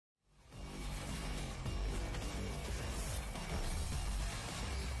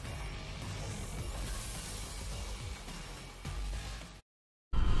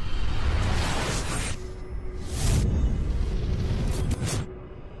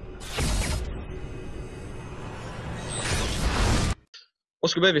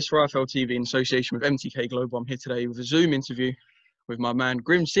Oscar Bevis for IFL TV in association with MTK Global. I'm here today with a Zoom interview with my man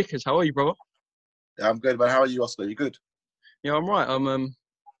Grimsickers. How are you, brother? Yeah, I'm good, man. How are you, Oscar? You good? Yeah, I'm right.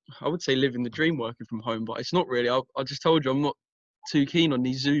 I would say living the dream working from home, but it's not really. I just told you I'm not too keen on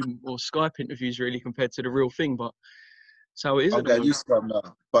these Zoom or Skype interviews really compared to the real thing, but it's how it is I'm at the getting moment. used to them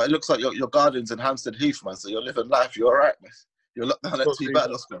now. But it looks like your garden's in Hampstead Heath, man. So you're living life. You're all right, man. You're locked down It's at not too too bad,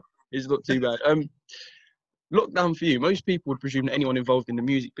 bad. Oscar. It's not too bad. Lockdown for you. Most people would presume that anyone involved in the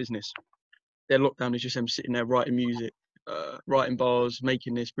music business, their lockdown is just them sitting there writing music, writing bars,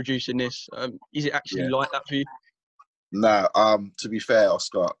 making this, producing this. Is it actually Yeah. like that for you? Nah, to be fair,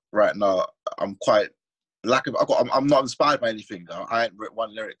 Oscar, right now I'm quite I'm not inspired by anything. I ain't written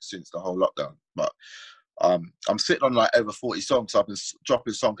one lyric since the whole lockdown. But I'm sitting on like over 40 songs. So I've been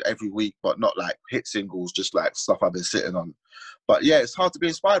dropping songs every week, but not like hit singles, just like stuff I've been sitting on. But yeah, it's hard to be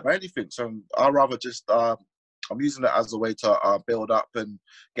inspired by anything. So I'd rather just I'm using it as a way to build up and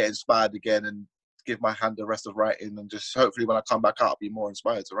get inspired again and give my hand the rest of writing, and just hopefully when I come back out, I'll be more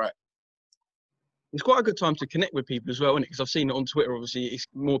inspired to write. It's quite a good time to connect with people as well, isn't it? Because I've seen it on Twitter. Obviously, it's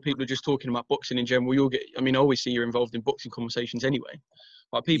more people are just talking about boxing in general. I always see you're involved in boxing conversations anyway.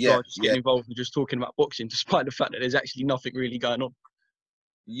 But people are just getting involved and just talking about boxing, despite the fact that there's actually nothing really going on.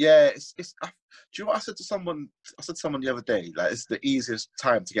 Yeah, do you know what I said to someone? I said to someone the other day, like it's the easiest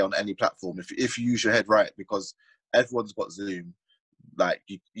time to get on any platform if you use your head right, because everyone's got Zoom. Like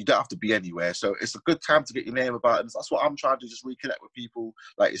you don't have to be anywhere, so it's a good time to get your name about. And that's what I'm trying to just reconnect with people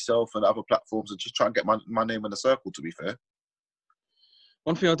like yourself and other platforms, and just try and get my name in the circle. To be fair,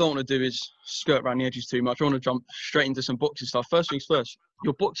 One thing I don't want to do is skirt around the edges too much. I want to jump straight into some boxing stuff. First things first,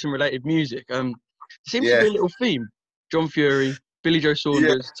 your boxing-related music. Seems to be a little theme. John Fury, Billy Joe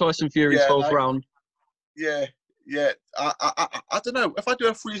Saunders, Tyson Fury, 12th round. Yeah. I don't know if I do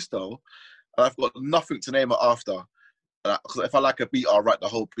a freestyle and I've got nothing to name it after. Because if I like a beat, I'll write the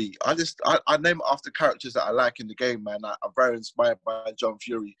whole beat. I name it after characters that I like in the game, man. I'm very inspired by John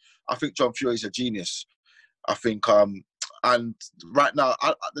Fury. I think John Fury is a genius. I think and right now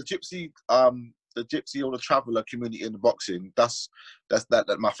the gypsy or the traveller community in the boxing, that's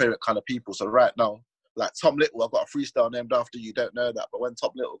my favorite kind of people. So right now, like Tom Little, I've got a freestyle named after you. Don't know that, but when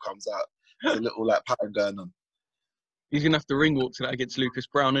Tom Little comes out, there's a little like pattern going on. He's gonna have to ring walk to that against Lucas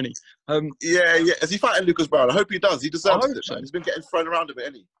Brown, isn't he? Yeah. Is he fighting Lucas Brown? I hope he does. He deserves it, so. man. He's been getting thrown around a bit,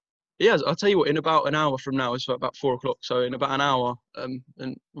 hasn't he? Yeah, I'll tell you what, in about an hour from now, it's about 4 o'clock. So in about an hour, and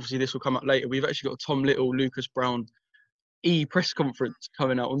obviously this will come up later, we've actually got a Tom Little, Lucas Brown press conference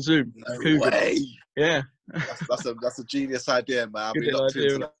coming out on Zoom. No way. Yeah. That's a genius idea, man. I'll be locked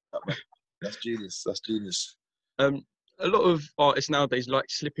into that, man. That's genius. A lot of artists nowadays like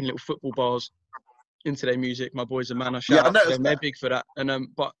slipping little football bars into their music. My boys are man, I shout out to them. They're big for that. And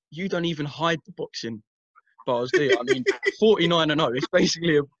but you don't even hide the boxing bars, do you? I mean, 49-0. It's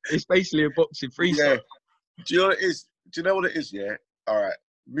basically a boxing freestyle. Yeah. Do you know what it is? Do you know what it is? Yeah. All right.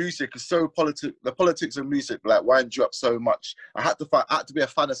 Music is so politic. The politics of music like winds you up so much. I had to be a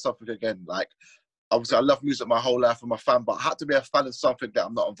fan of something again. Like obviously, I love music my whole life. I'm a fan, but I had to be a fan of something that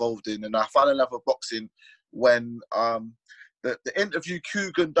I'm not involved in. And I fell in love with boxing when the interview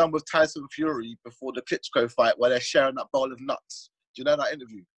Coogan done with Tyson Fury before the Klitschko fight, where they're sharing that bowl of nuts. Do you know that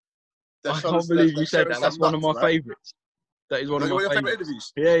interview? I can't believe you said that. That's one of my favourites. That is one of my favourite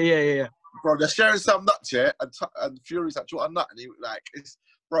interviews. Yeah. Bro, they're sharing some nuts, yeah, and Fury's like, "Do you want a nut?" And he like,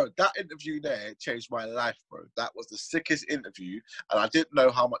 bro, that interview there changed my life, bro. That was the sickest interview, and I didn't know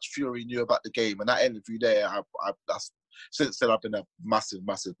how much Fury knew about the game. And that interview there, since then I've been a massive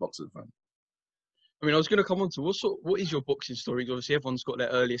boxing fan. I mean, I was going to come on to what is your boxing story? Obviously, everyone's got their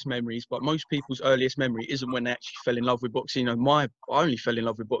earliest memories, but most people's earliest memory isn't when they actually fell in love with boxing. You know, I only fell in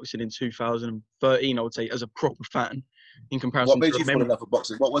love with boxing in 2013, I would say, as a proper fan, in comparison to What made you fall in love with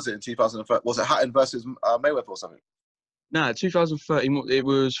boxing? What was it in 2013? Was it Hatton versus Mayweather or something? Nah, 2013, it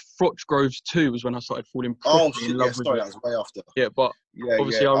was Groves 2 was when I started falling properly in love with it. That was way after. Yeah, but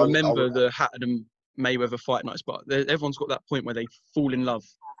obviously I remember the Hatton and Mayweather fight nights, but everyone's got that point where they fall in love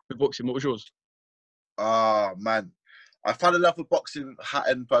with boxing. What was yours? Oh, man. I fell in love with boxing,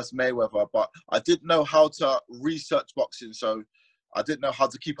 Hatton versus Mayweather, but I didn't know how to research boxing, so I didn't know how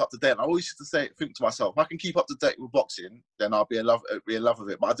to keep up to date. And I always used to think to myself, if I can keep up to date with boxing, then I'll be in love with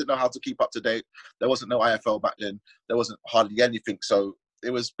it. But I didn't know how to keep up to date. There wasn't no IFL back then. There wasn't hardly anything, so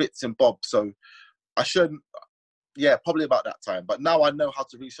it was bits and bobs. So I shouldn't, probably about that time. But now I know how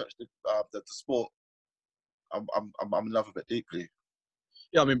to research the sport. I'm in love with it deeply.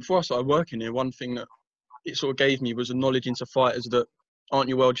 Yeah, I mean, before I started working here, one thing that it sort of gave me was a knowledge into fighters that aren't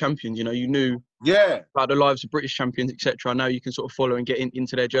your world champions. You know, you knew about the lives of British champions, etc. Now you can sort of follow and get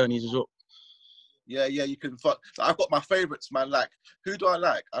into their journeys as well. Yeah, you can. So I've got my favourites, man. Like, who do I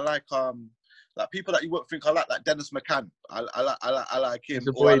like? I like people that you wouldn't think I like Dennis McCann. I like him. He's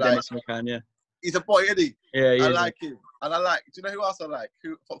a boy, Dennis McCann. Yeah. He's a boy, isn't he? Yeah, he I is, like him, and I like. Do you know who else I like?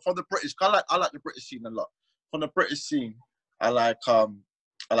 Who from the British? I like the British scene a lot. From the British scene, I like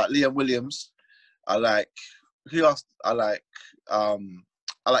Liam Williams. I like who else? I like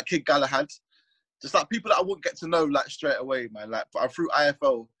Kid Galahad. Just like people that I wouldn't get to know like straight away, man. Like through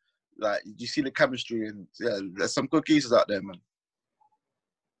IFL, like you see the chemistry, and yeah, there's some good geezers out there, man.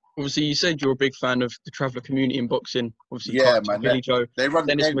 Obviously, you said you're a big fan of the traveller community in boxing. Obviously, yeah, man. Billy Joe, they run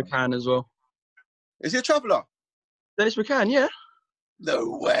Dennis the game, McCann as well. Is he a traveller? Dennis McCann, yeah.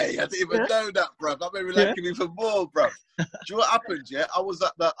 No way! I didn't even know that, bruv. That made me like him even more, bruv. Do you know what happened? Yeah, I was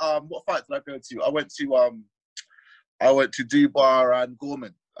at the what fight did I go to? I went to Dubai and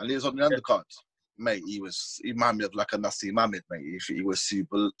Gorman, and he was on the undercard. Mate, he reminded me of like a Nassim Mohammed, mate. He was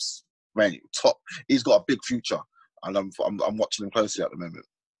super, mate, top. He's got a big future, and I'm watching him closely at the moment.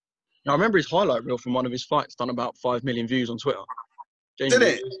 Now, I remember his highlight reel from one of his fights done about 5 million views on Twitter.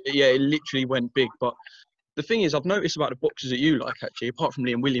 Genuinely, did it? Yeah, it literally went big. But the thing is, I've noticed about the boxers that you like, actually, apart from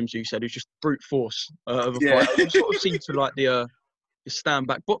Liam Williams, who you said, who's just brute force of a fight. You sort of seem to like the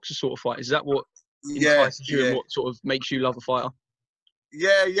stand-back boxer sort of fight. Is that what entices you and what sort of makes you love a fighter?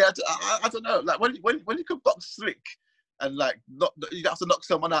 Yeah. I don't know. Like when you can box slick and like you have to knock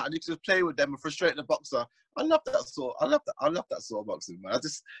someone out and you can just play with them and frustrate the boxer. I love that sort. I love that sort of boxing, man.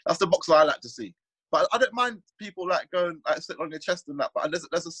 That's the boxer I like to see. But I don't mind people like going like sitting on your chest and that. But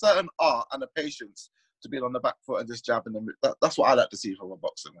there's a certain art and a patience to being on the back foot and just jabbing them. That's what I like to see from a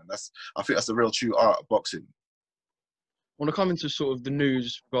boxer, man. I think that's the real true art of boxing. I want to come into sort of the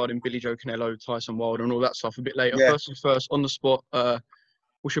news regarding Bjs-Canelo, Tyson Wilder, and all that stuff a bit later. Yeah. First, on the spot,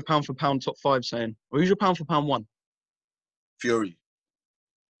 what's your pound for pound top 5 saying? Or who's your pound for pound 1? Fury.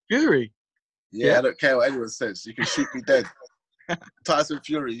 Fury? Yeah, I don't care what anyone says. You can shoot me dead. Tyson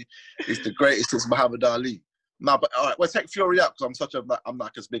Fury is the greatest since Muhammad Ali. No, but all right, we'll take Fury out because I'm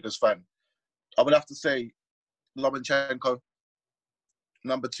like his biggest fan. I would have to say Lomachenko,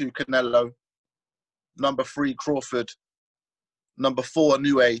 number 2 Canelo, number 3 Crawford, number 4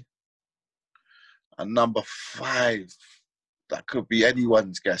 Nue, and number 5. That could be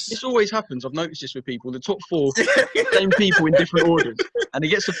anyone's guess. This always happens. I've noticed this with people. The top 4, same people in different orders. And it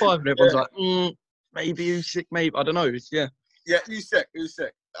gets to 5 and everyone's like, maybe Usyk, maybe. I don't know. Yeah, Usyk.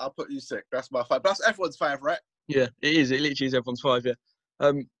 I'll put Usyk. That's my 5. That's everyone's 5, right? Yeah, it is. It literally is everyone's 5, yeah.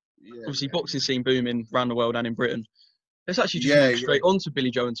 Obviously, boxing scene booming around the world and in Britain. Let's actually just move straight on to Billy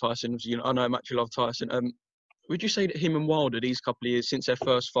Joe and Tyson. Obviously, I know how much you love Tyson. Would you say that him and Wilder, these couple of years since their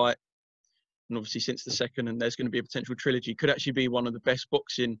first fight, and obviously since the second, and there's going to be a potential trilogy, could actually be one of the best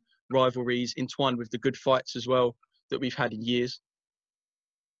boxing rivalries entwined with the good fights as well that we've had in years?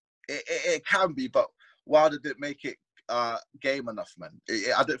 It can be, but Wilder didn't make it game enough, man.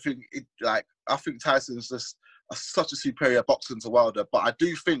 I don't think it. Like, I think Tyson's just such a superior boxer to Wilder, but I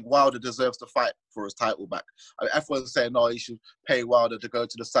do think Wilder deserves to fight for his title back. I mean, everyone's saying, no, he should pay Wilder to go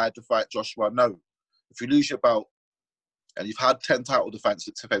to the side to fight Joshua. No. If you lose your belt and you've had 10 title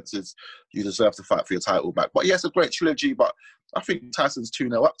defenses, you deserve to fight for your title back. But yes, a great trilogy, but I think Tyson's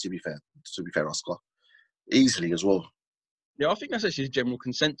 2-0 up, to be fair, Oscar. Easily as well. Yeah, I think that's actually a general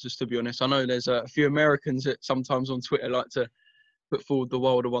consensus, to be honest. I know there's a few Americans that sometimes on Twitter like to put forward the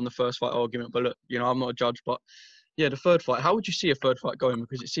Wilder won the first fight argument, but look, I'm not a judge, but yeah, the third fight, how would you see a third fight going?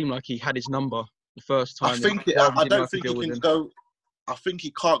 Because it seemed like he had his number the first time. I don't think he can go. I think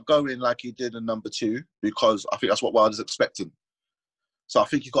he can't go in like he did in number 2 because I think that's what Wilder's expecting. So I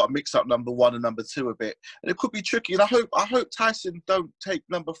think you've got to mix up number 1 and number 2 a bit, and it could be tricky. And I hope Tyson don't take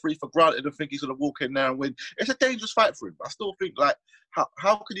number 3 for granted and think he's going to walk in there and win. It's a dangerous fight for him. I still think like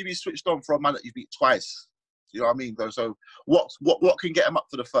how could he be switched on for a man that you beat twice? You know what I mean? So what can get him up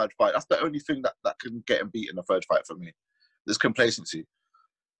for the third fight? That's the only thing that can get him beat in the third fight for me. There's complacency.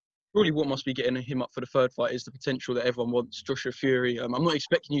 Really, what must be getting him up for the third fight is the potential that everyone wants, Joshua Fury. I'm not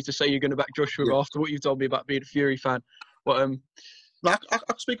expecting you to say you're going to back Joshua after what you've told me about being a Fury fan, but no, I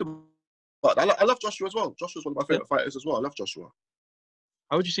can speak about that. I love Joshua as well. Joshua's one of my favourite fighters as well. I love Joshua.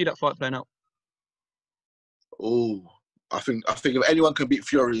 How would you see that fight playing out? Oh, I think if anyone can beat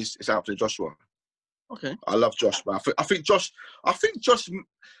Fury, it's Anthony Joshua. Okay. I love Josh, man. I think Josh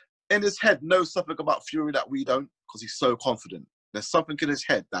in his head knows something about Fury that we don't because he's so confident. There's something in his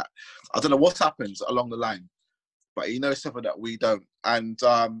head that I don't know what happens along the line, but he knows something that we don't. And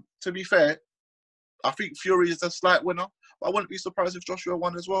to be fair, I think Fury is a slight winner. But I wouldn't be surprised if Joshua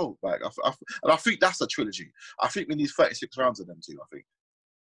won as well. Like, and I think that's a trilogy. I think we need 36 rounds of them too. I think.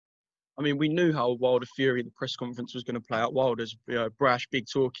 I mean, we knew how Wilder Fury, the press conference was going to play out. Wilder's brash, big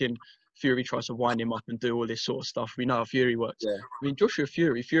talking. Fury tries to wind him up and do all this sort of stuff. We know how Fury works. Yeah. I mean,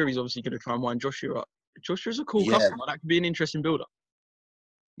 Fury's obviously going to try and wind Joshua up. Joshua's a cool customer. That could be an interesting build-up.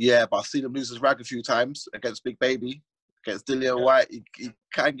 Yeah, but I've seen him lose his rag a few times against Big Baby, against Dillian White. He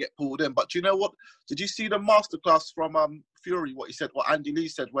can get pulled in. But do you know what? Did you see the masterclass from Fury, what he said, what Andy Lee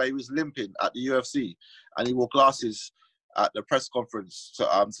said, where he was limping at the UFC and he wore glasses at the press conference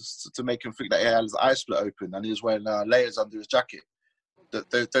to make him think that he had his eye split open and he was wearing layers under his jacket.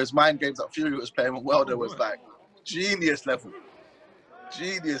 Those mind games that Fury was playing with Wilder was like genius level.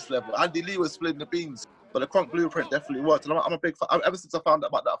 Genius level. Andy Lee was splitting the beans. But the Kronk blueprint definitely worked. And I'm a big fan. Ever since I found out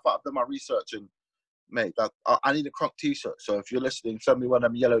about that fight, I've done my research and, mate, I need a Kronk t-shirt. So if you're listening, send me one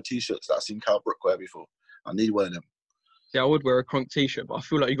of them yellow t-shirts that I've seen Cal Brook wear before. I need one of them. Yeah, I would wear a Kronk t-shirt, but I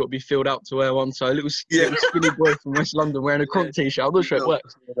feel like you've got to be filled out to wear one. So a little skinny boy from West London wearing a Kronk t-shirt, I'm not sure it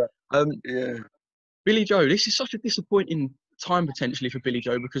works. Billy Joe, this is such a disappointing time potentially for Billy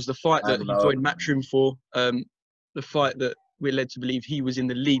Joe, because the fight that he joined Matchroom for, the fight that we're led to believe he was in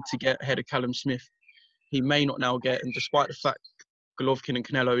the lead to get ahead of Callum Smith, he may not now get. And despite the fact Golovkin and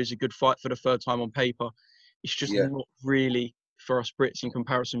Canelo is a good fight for the third time on paper, it's just not really for us Brits in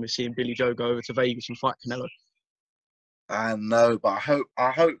comparison with seeing Billy Joe go over to Vegas and fight Canelo. I know, but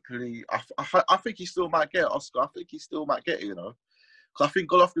I think he still might get it, Oscar. I think he still might get it, you know. Because I think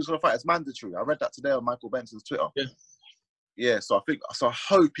Golovkin's going to fight is mandatory. I read that today on Michael Benson's Twitter. Yeah, so I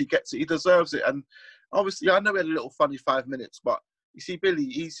hope he gets it. He deserves it. And obviously, I know he had a little funny 5 minutes, but you see, Billy,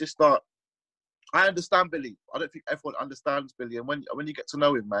 he's just I understand Billy. I don't think everyone understands Billy. And when you get to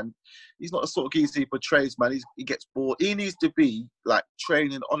know him, man, he's not the sort of geezer he portrays, man. He gets bored. He needs to be like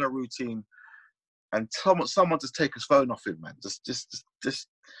training on a routine, and someone just take his phone off him, man. Just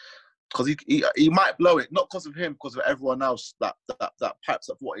because he might blow it, not because of him, because of everyone else that pipes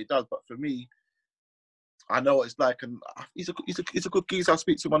up what he does. But for me, I know what it's like, and he's a good geezer. I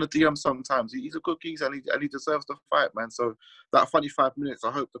speak to him on the DM sometimes. He's a good geezer, and he deserves the fight, man. So that funny 5 minutes,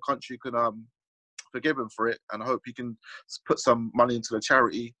 I hope the country can forgive him for it, and I hope he can put some money into the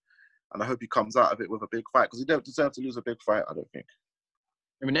charity, and I hope he comes out of it with a big fight, because he don't deserve to lose a big fight, I don't think.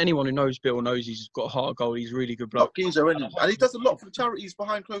 I mean, anyone who knows Bill knows he's got a heart of gold. He's a really good bloke. And he does a lot for charities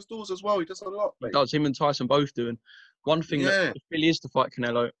behind closed doors as well. He does a lot, mate. He does. Him and Tyson both do. And one thing that if Billy is to fight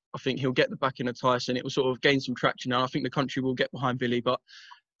Canelo, I think he'll get the backing of Tyson. It will sort of gain some traction, and I think the country will get behind Billy. But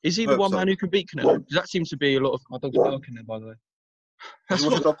is he the one man who can beat Canelo? Because that seems to be a lot of... My dog's barking there, by the way. What's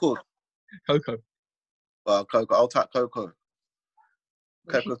your dog called? Coco. Coco. I'll tap Coco.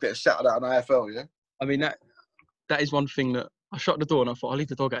 Coco's getting shouted out on IFL, yeah? I mean, that is one thing that... I shut the door and I thought, I'll leave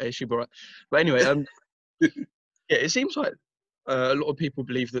the dog out here, she'll be all right. But anyway, it seems like a lot of people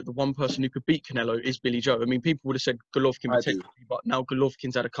believe that the one person who could beat Canelo is Billy Joe. I mean, people would have said Golovkin potentially, but now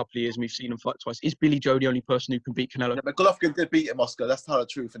Golovkin's had a couple of years and we've seen him fight twice. Is Billy Joe the only person who can beat Canelo? Yeah, but Golovkin did beat him, Oscar. Let's tell the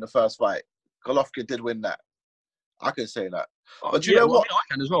truth in the first fight. Golovkin did win that. I can say that. But you know what? I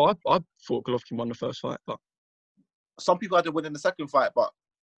can as well. I thought Golovkin won the first fight, but... Some people had to win in the second fight, but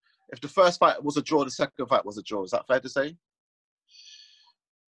if the first fight was a draw, the second fight was a draw. Is that fair to say?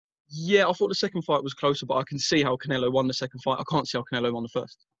 Yeah, I thought the second fight was closer, but I can see how Canelo won the second fight. I can't see how Canelo won the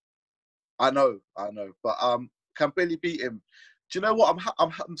first. I know. But can Billy beat him? Do you know what?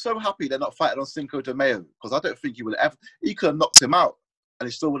 I'm so happy they're not fighting on Cinco de Mayo, because I don't think he would ever... He could have knocked him out and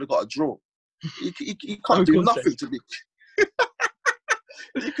he still would have got a draw. He can't do nothing to me.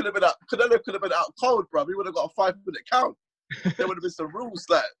 He could have been out... Canelo could have been out cold, bro. He would have got a 5-minute count. There would have been some rules.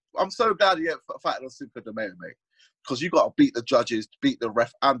 Like, I'm so glad he ain't fighting on Cinco de Mayo, mate. Because you got to beat the judges, beat the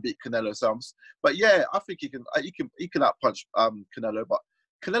ref, and beat Canelo. But yeah, I think he can outpunch Canelo. But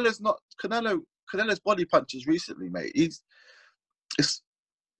Canelo's body punches recently, mate.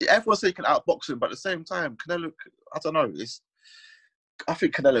 Everyone say he can outbox him, but at the same time, Canelo, I don't know. I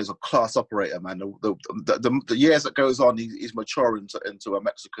think Canelo's a class operator, man. The years that goes on, he's maturing into a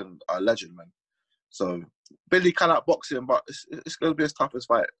Mexican legend, man. So Billy can outbox him, but it's going to be his toughest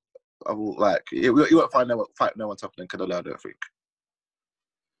fight. You won't fight no one tougher than Canelo, I don't think.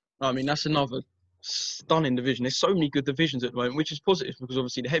 I mean, that's another stunning division. There's so many good divisions at the moment, which is positive, because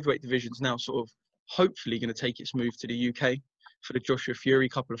obviously the heavyweight division's now sort of hopefully going to take its move to the UK for the Joshua Fury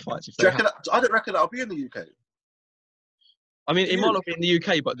couple of fights. I don't reckon that'll be in the UK. I mean, it might not be in the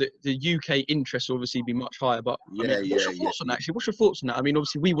UK, but the UK interest will obviously be much higher. But what's your thoughts on that, actually? What's your thoughts on that? I mean,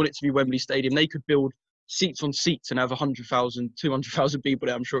 obviously we want it to be Wembley Stadium. They could build seats on seats and have 100,000, 200,000 people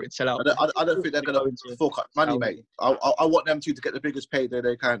there. I'm sure it'd sell out. I don't think they're going to fork out money, mate. I want them to get the biggest payday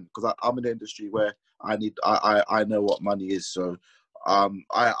they can, because I'm in the industry where I know what money is. So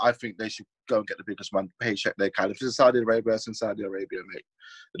I think they should go and get the biggest paycheck they can. If it's in Saudi Arabia, it's in Saudi Arabia, mate.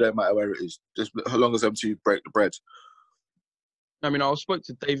 It don't matter where it is, just as long as them two break the bread. I mean, I spoke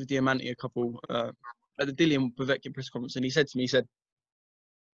to David Diamante a couple at the Dillian Povetkin press conference, and he said to me,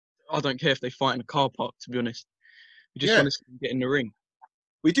 I don't care if they fight in a car park, to be honest. We just want to see them get in the ring.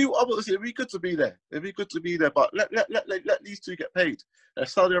 We do. Obviously, it'd be good to be there. It'd be good to be there, but let these two get paid. If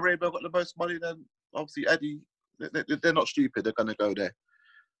Saudi Arabia got the most money, then obviously Eddie, they're not stupid. They're going to go there.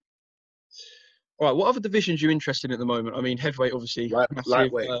 All right. What other divisions are you interested in at the moment? I mean, heavyweight, obviously.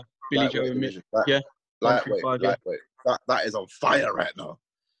 Lightweight. Billy Joe and Mick. Yeah. Lightweight. That is on fire right now.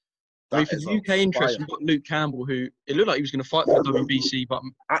 I mean, for the UK interest, we've got Luke Campbell, who it looked like he was going to fight for the WBC, but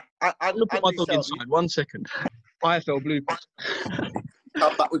I'm going to put my dog inside. 1 second. IFL bloopers.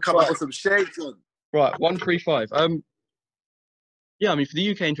 We come back with some shades on. Right, 135. Yeah, I mean, for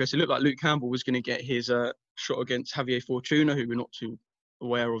the UK interest, it looked like Luke Campbell was going to get his shot against Javier Fortuna, who we're not too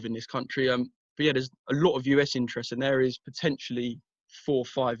aware of in this country. But yeah, there's a lot of US interest, and there is potentially 4 or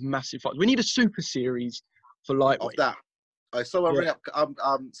 5 massive fights. We need a super series for lightweight. Of that. Someone ring up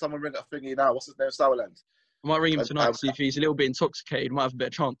thingy now. What's his name? Sauerland. I might ring him tonight to see if he's a little bit intoxicated. Might have a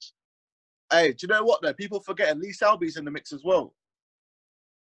better chance. Hey, do you know what though? People forgetting Lee Selby's in the mix as well.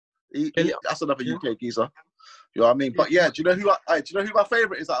 That's another UK geezer. You know what I mean? But yeah, do you know who my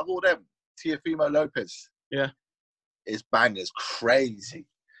favourite is out of all them? Teofimo Lopez. Yeah. His banger's crazy.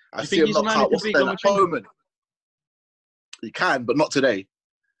 I see think him he's a man who can beat Lomachenko? He can, but not today.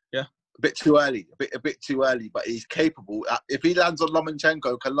 Yeah. A bit too early. A bit too early, but he's capable. If he lands on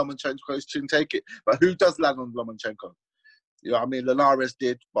Lomachenko, can Lomachenko's chin take it? But who does land on Lomachenko? You know what I mean? Linares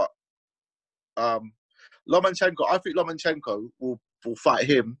did, but Lomachenko, I think Lomachenko will fight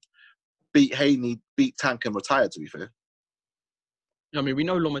him, beat Haney, beat Tank and retire, to be fair. I mean, we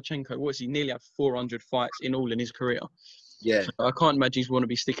know Lomachenko, he nearly had 400 fights in all in his career. Yeah. So I can't imagine he's going to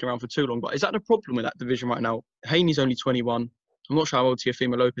be sticking around for too long. But is that the problem with that division right now? Haney's only 21. I'm not sure how old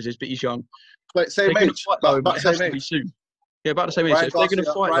Teofimo Lopez is, but he's young. But same age. About the same age. Soon. Yeah, about the same age. So if they're going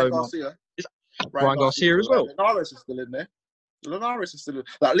to fight Ryan Garcia as well. Linares is still in there. Linares is still in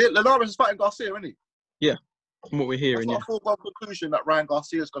there. Linares is fighting Garcia, isn't he? Yeah, from what we're hearing. That's not a foregone conclusion that Ryan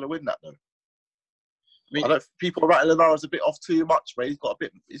Garcia is going to win that, though. I don't. People are writing Linares a bit off too much, but he's got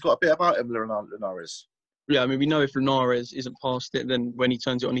a bit about him, Linares. Yeah, I mean, we know if Linares isn't past it, then when he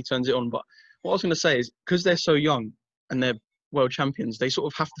turns it on, he turns it on. But what I was going to say is, because they're so young and they're world champions, they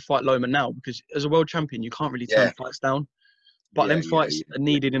sort of have to fight Loma now, because as a world champion, you can't really turn fights down. But them fights are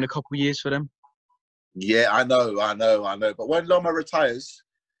needed in a couple of years for them. Yeah, I know. But when Loma retires,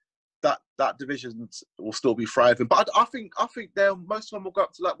 that division will still be thriving. But I think most of them will go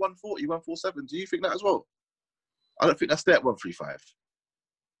up to like 140, 147. Do you think that as well? I don't think that's there at 135.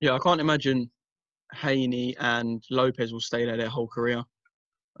 Yeah, I can't imagine Haney and Lopez will stay there their whole career.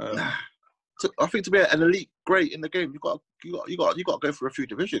 I think to be an elite great in the game, you got to go through a few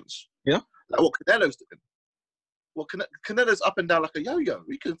divisions. Yeah, like what Canelo's doing. Well, Canelo's up and down like a yo-yo.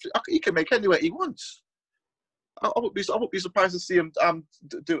 He can make any weight he wants. I would be surprised to see him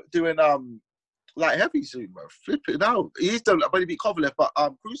doing light heavy soon, bro. Flipping out. He's done when he beat Kovalev, but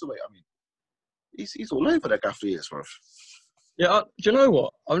cruiserweight. I mean, he's all over that after years, bro. Yeah, do you know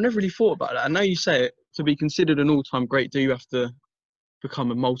what? I've never really thought about that. And now you say it, to be considered an all-time great, do you have to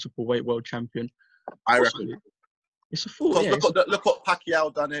become a multiple weight world champion? I reckon. It's a thought. Yeah, look what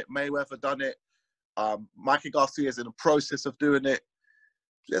Pacquiao done it, Mayweather done it. Mikey Garcia's in the process of doing it.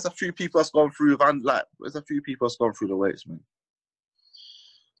 There's a few people that's gone through the weights, man.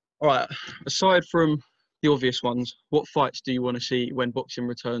 All right. Aside from the obvious ones, what fights do you want to see when boxing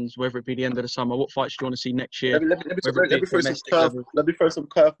returns, whether it be the end of the summer? What fights do you want to see next year? Let me throw some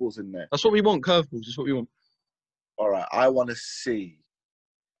curveballs in there. That's what we want, curveballs. That's what we want. All right. I want to see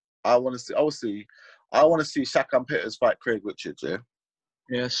Shaq Peters fight Craig Richards, yeah?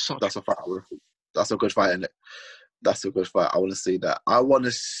 Yeah, that's a fight. That's a good fight, isn't it? That's a good fight. I want to see that. I want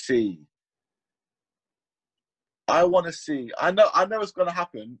to see. I know it's going to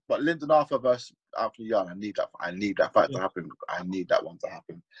happen, but Lyndon Arthur versus Anthony Young, I need that fight to happen. I need that one to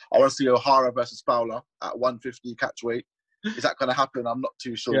happen. I want to see O'Hara versus Fowler at 150 catchweight. Is that going to happen? I'm not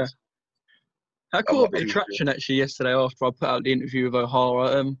too sure. Yeah. I caught a bit of traction actually yesterday after I put out the interview with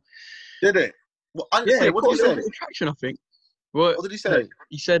O'Hara. Did it? Well, I didn't say. What did he say? A bit of traction, I think. Well, what did he say?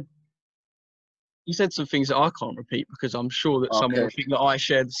 He said some things that I can't repeat because I'm sure that someone will think that I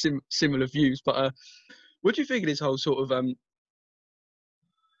shared similar views. But what do you think of this whole sort of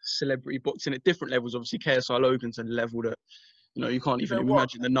celebrity boxing at different levels? Obviously, KSI Logan's a level that you can't even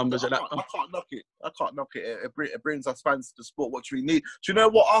imagine the numbers at that. I can't knock it. It brings us fans to the sport, which we need. Do you know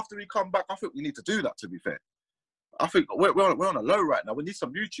what? After we come back, I think we need to do that. To be fair, I think we're on a low right now. We need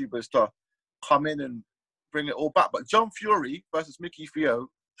some YouTubers to come in and bring it all back. But John Fury versus Mickey Theo,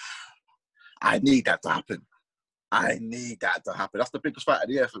 I need that to happen. I need that to happen. That's the biggest fight of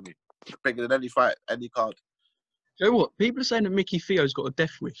the year for me. Bigger than any fight, any card. You know what? People are saying that Mickey Theo's got a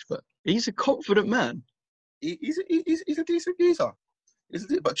death wish, but he's a confident man. He's a decent geezer.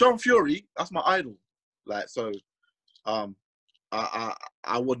 But John Fury, that's my idol. Like, so, I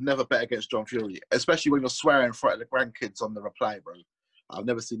would never bet against John Fury, especially when you're swearing in front of the grandkids on the reply, bro. I've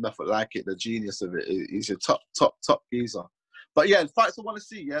never seen nothing like it. The genius of it. He's a top geezer. But yeah, fights I want to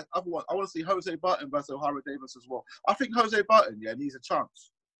see. Yeah, I want to see Jose Barton versus Ohara Davis as well. I think Jose Barton, needs a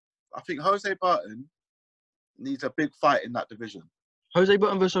chance. I think Jose Barton needs a big fight in that division. Jose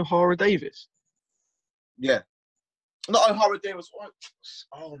Barton versus Ohara Davis. Yeah. Not Ohara Davis.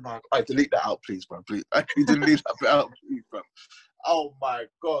 Oh my God. Delete that out, please, bro. Please. Can you delete that bit out, please, bro? Oh my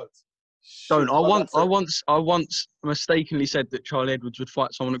God. Don't. I once mistakenly said that Charlie Edwards would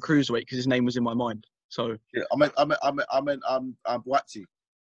fight someone at cruiserweight because his name was in my mind. So yeah, I meant Boatsy.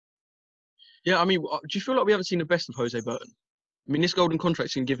 Yeah, I mean, do you feel like we haven't seen the best of Jose Burton? I mean, this golden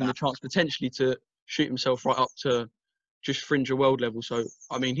contract's going to give him the chance potentially to shoot himself right up to just fringe a world level. So,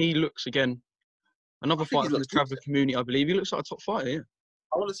 I mean, he looks, again, another fighter from the traveller community, I believe. He looks like a top fighter, yeah.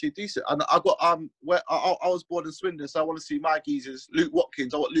 I want to see decent. And I got, where I was born in Swindon, so I want to see my geezers, Luke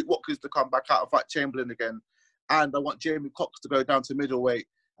Watkins. I want Luke Watkins to come back out and fight Chamberlain again. And I want Jamie Cox to go down to middleweight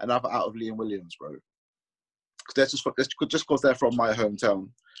and have it out of Liam Williams, bro. That's just because they're from my hometown.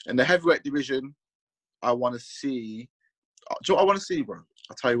 In the heavyweight division, I want to see. Do you know what I want to see, bro?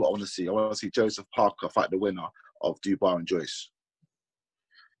 I'll tell you what I want to see. I want to see Joseph Parker fight the winner of Dubai and Joyce.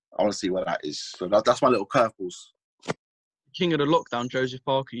 I want to see what that is. So that's my little curveballs. King of the lockdown, Joseph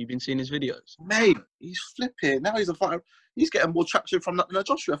Parker. You've been seeing his videos, mate. He's flipping. Now he's a fighter. He's getting more traction from that than a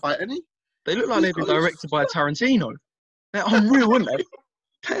Joshua fight, isn't he? They look like they've been directed by a Tarantino. They're unreal, aren't they?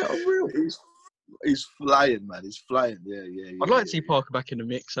 They're unreal. He's flying, man. He's flying. Yeah. I'd like to see Parker back in the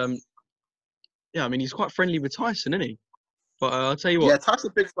mix. Yeah, I mean, he's quite friendly with Tyson, isn't he? But I'll tell you what. Yeah,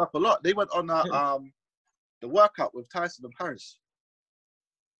 Tyson picks up a lot. They went on the workout with Tyson in Paris.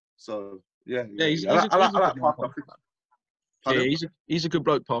 So yeah. I like Parker. Yeah, he's a good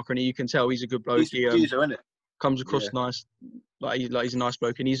bloke, Parker, and you can tell he's a good bloke. He comes across nice, like he's a nice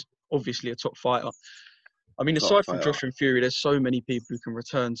bloke, and he's obviously a top fighter. I mean, aside from Joshua and Fury, there's so many people who can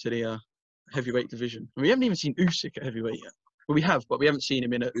return to the heavyweight division. I mean, we haven't even seen Usyk at heavyweight yet. Well, we have, but we haven't seen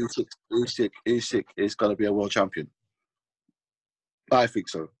him in it. Usyk is going to be a world champion. I think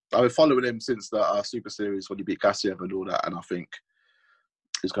so. I've been following him since the Super Series when he beat Gassiev and all that, and I think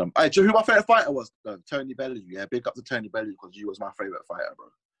he's going. Hey, do you know who my favourite fighter was? Tony Bellew. Yeah, big up to Tony Bellew because you was my favourite fighter, bro.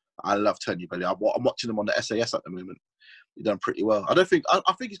 I love Tony Bellew. I'm watching him on the SAS at the moment. He's done pretty well. I think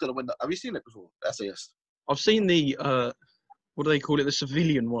he's going to win. Have you seen it before? SAS. I've seen the what do they call it? The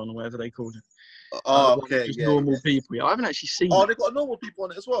civilian one, or whatever they called it. Okay. Just normal people. Yeah, I haven't actually seen. Oh, they've got normal people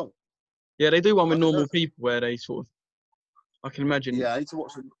on it as well. Yeah, they do one with normal people where they sort of. I can imagine. Yeah, I need to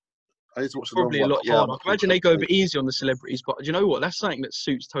watch them. Probably a lot harder. I can imagine they go a bit easy on the celebrities, but do you know what? That's something that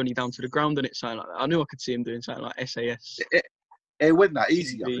suits Tony down to the ground, and it's something like that. I knew I could see him doing something like SAS. It went that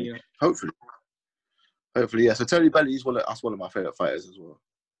easy, I think. Hopefully, yeah. So Tony Bellew is one of my favourite fighters as well.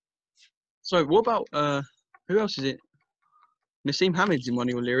 So what about who else is it? Nassim Hamid's in one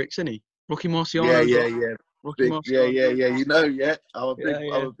of your lyrics, isn't he? Rocky Marciano. Yeah. Rocky Marciano. Yeah. You know, yeah. I'm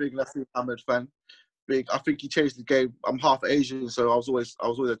a big Nassim Hamid fan. I think he changed the game. I'm half Asian, so I was always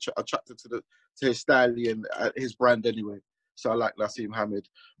attracted to his style and his brand anyway. So I like Nassim Hamid.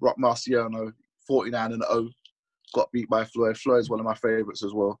 Rock Marciano, 49-0, got beat by Floyd. Floyd's one of my favourites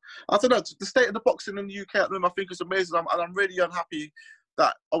as well. I don't know, the state of the boxing in the UK at the moment, I think it's amazing. I'm really unhappy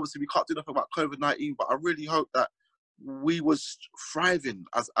that obviously we can't do nothing about COVID-19, but I really hope that we was thriving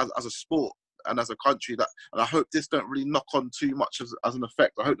as a sport and as a country, and I hope this don't really knock on too much as an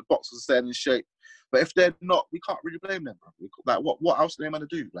effect. I hope the boxers are staying in shape. But if they're not, we can't really blame them. Like, what else are they going to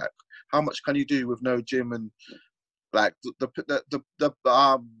do? Like, how much can you do with no gym and like the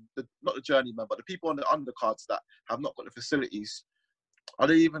not the journeyman, but the people on the undercards that have not got the facilities? Are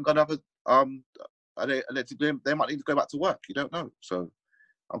they even going to have they might need to go back to work. You don't know. So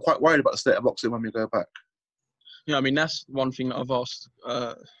I'm quite worried about the state of boxing when we go back. Yeah, I mean that's one thing that I've asked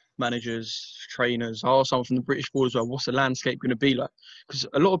managers, trainers. I asked someone from the British board as well. What's the landscape going to be like? Because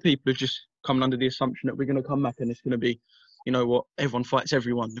a lot of people have just coming under the assumption that we're going to come back and it's going to be, you know what, everyone fights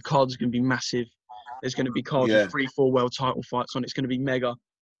everyone. The cards are going to be massive. There's going to be cards with 3-4 world title fights on. It's going to be mega.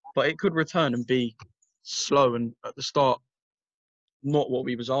 But it could return and be slow and at the start, not what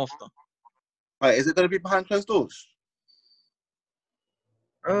we was after. Right, is it going to be behind closed doors?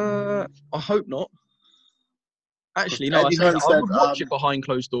 I hope not. Actually, no, I would watch it behind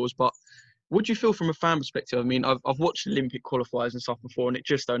closed doors, but what do you feel from a fan perspective? I mean, I've watched Olympic qualifiers and stuff before, and it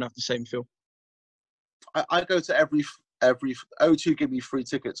just don't have the same feel. I go to every O2 give me free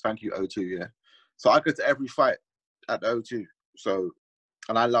tickets. Thank you, O2. Yeah, so I go to every fight at the O2. So,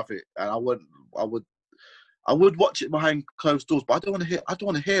 and I love it. And I would watch it behind closed doors, but I don't want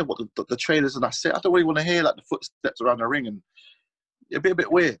to hear what the trailers and that's it. I don't really want to hear like the footsteps around the ring, and it'd be a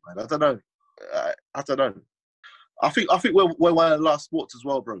bit weird, man. I don't know. I don't know. I think we're one of the last sports as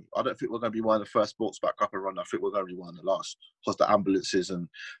well, bro. I don't think we're going to be one of the first sports back up and running. I think we're going to be one of the last, because the ambulances and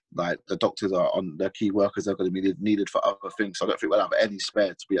like the doctors are on their key workers are going to be needed for other things. So I don't think we'll have any spare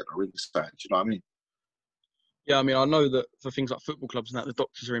to be at the ringside. Do you know what I mean? Yeah, I mean, I know that for things like football clubs and that, the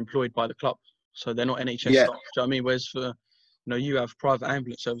doctors are employed by the club, so they're not NHS staff. Do you know what I mean? Whereas for, you have private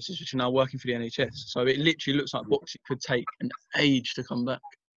ambulance services which are now working for the NHS. So it literally looks like boxing could take an age to come back.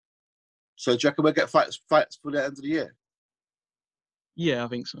 So do you reckon we'll get fights for the end of the year? Yeah, I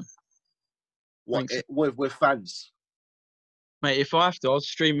think so. With fans? Mate, if I have to, I'll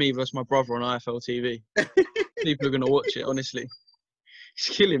stream me versus my brother on IFL TV. People are going to watch it, honestly. It's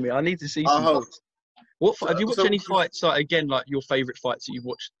killing me. I need to see some fights. Have you watched any fights, like, again, like your favourite fights that you've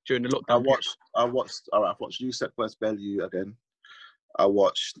watched during the lockdown? I watched Usyk versus Bellew again. I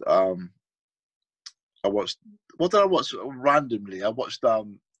watched, what did I watch randomly? I watched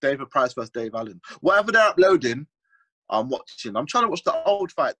David Price versus Dave Allen. Whatever they're uploading, I'm watching. I'm trying to watch the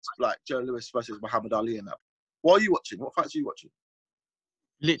old fights, like Joe Lewis versus Muhammad Ali and that. What are you watching? What fights are you watching?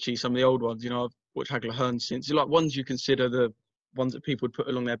 Literally some of the old ones. I've watched Hagler Hearn since. Like ones you consider the ones that people would put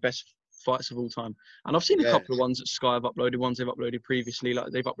along their best fights of all time. And I've seen a couple of ones that Sky have uploaded, ones they've uploaded previously. Like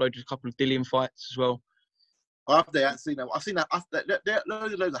they've uploaded a couple of Dillian fights as well. Have they? I've seen that. They're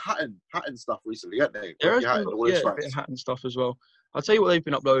loads of Hatton stuff recently, haven't they? There has been, a bit of Hatton stuff as well. I'll tell you what they've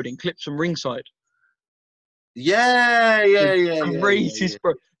been uploading, clips from ringside. Yeah. Greatest,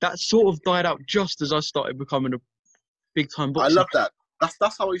 bro. That sort of died out just as I started becoming a big time boxer. I love that.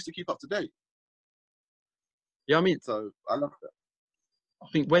 That's how I used to keep up to date. Yeah, I mean, so I love that. I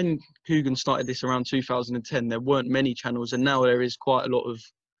think when Coogan started this around 2010, there weren't many channels, and now there is quite a lot of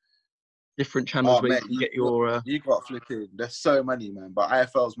different channels where you can get your... You got flipping. There's so many, man. But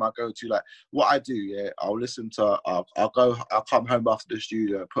IFL is my go-to. Like, what I do, I'll listen to... I'll come home after the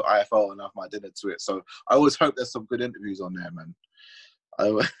studio, put IFL and have my dinner to it. So I always hope there's some good interviews on there, man.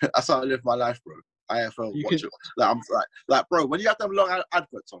 That's how I live my life, bro. IFL, watch it. Like, I'm like, bro, when you have them long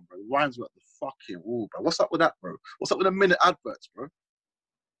adverts on, bro, it reminds me of the fucking wall, bro. What's up with that, bro? What's up with the minute adverts, bro?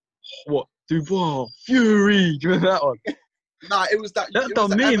 What? Dubois, Fury. Do you remember that one? Nah, it was that. That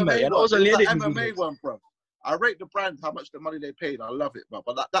done me, mate. And I was only editing MMA one, bro. I rate the brand, how much the money they paid. I love it, bro.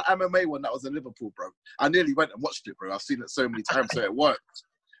 But that MMA one, that was in Liverpool, bro. I nearly went and watched it, bro. I've seen it so many times, so it worked.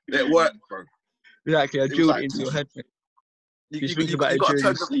 It worked, bro. Exactly. I drilled it into your head, mate. You think about it during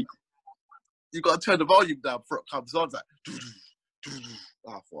your sleep. You got to turn the volume down before it comes on. It's like,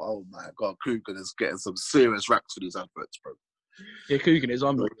 I thought, oh my God, Coogan is getting some serious racks for these adverts, bro. Yeah, Coogan is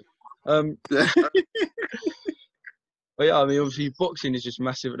unbelievable. But yeah, I mean, obviously, boxing is just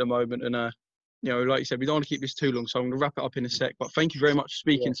massive at the moment, and like you said, we don't want to keep this too long, so I'm going to wrap it up in a sec. But thank you very much for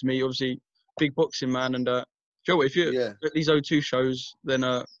speaking to me. Obviously, big boxing man, and Joe, if you're at these O2 shows, then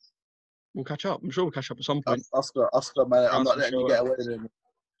we'll catch up. I'm sure we'll catch up at some point. Oscar, man, I'm not letting you get away with it.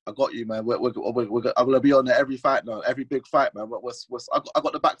 I got you, man. I'm gonna be on there every fight now, every big fight, man. I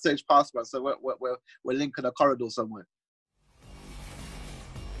got the backstage pass, man. So we're linking a corridor somewhere.